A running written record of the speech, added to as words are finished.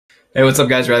Hey, what's up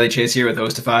guys? Riley Chase here with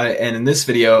HostiFi, and in this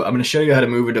video I'm going to show you how to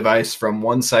move a device from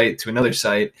one site to another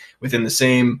site within the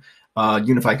same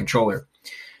UniFi controller.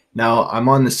 Now I'm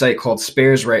on the site called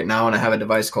Spares right now, and I have a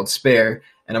device called Spare,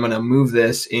 and I'm going to move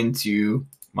this into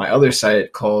my other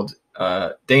site called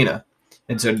Dana.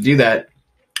 And so to do that,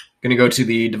 I'm going to go to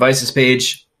the devices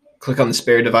page, click on the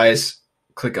Spare device,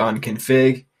 click on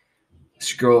Config,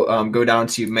 scroll, go down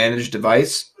to Manage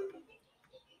Device,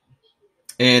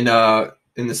 and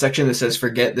in the section that says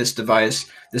forget this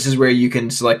device, this is where you can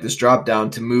select this drop down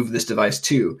to move this device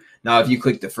to. Now, if you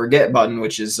click the forget button,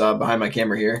 which is behind my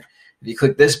camera here, if you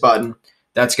click this button,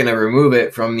 that's going to remove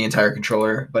it from the entire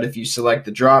controller. But if you select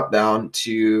the drop down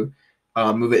to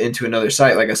move it into another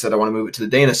site, like I said, I want to move it to the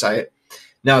Dana site.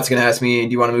 Now it's going to ask me,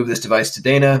 do you want to move this device to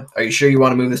Dana? Are you sure you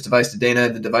want to move this device to Dana?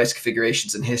 The device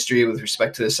configurations and history with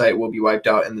respect to the site will be wiped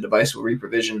out, and the device will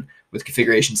reprovision with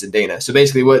configurations in Dana. So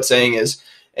basically what it's saying is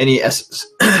any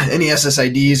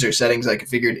SSIDs or settings I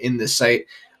configured in this site,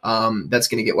 that's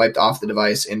going to get wiped off the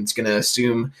device, and it's going to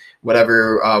assume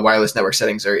whatever wireless network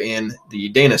settings are in the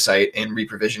Dana site and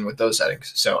reprovision with those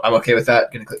settings. So I'm okay with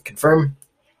that. Going to click confirm.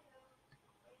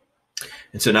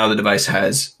 And so now the device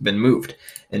has been moved.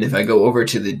 And if I go over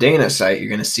to the Dana site, you're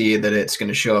going to see that it's going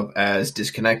to show up as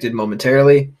disconnected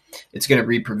momentarily. It's going to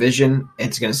reprovision, and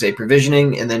it's going to say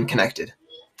provisioning and then connected.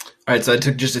 All right, so it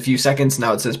took just a few seconds.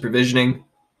 Now it says provisioning.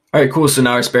 All right, cool. So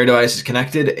now our Spare device is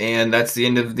connected, and that's the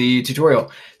end of the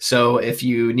tutorial. So if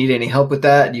you need any help with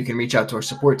that, you can reach out to our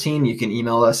support team. You can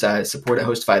email us at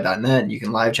support@hostify.net. You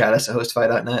can live chat us at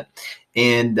hostify.net.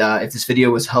 And if this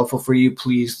video was helpful for you,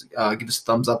 please give us a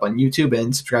thumbs up on YouTube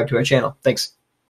and subscribe to our channel. Thanks.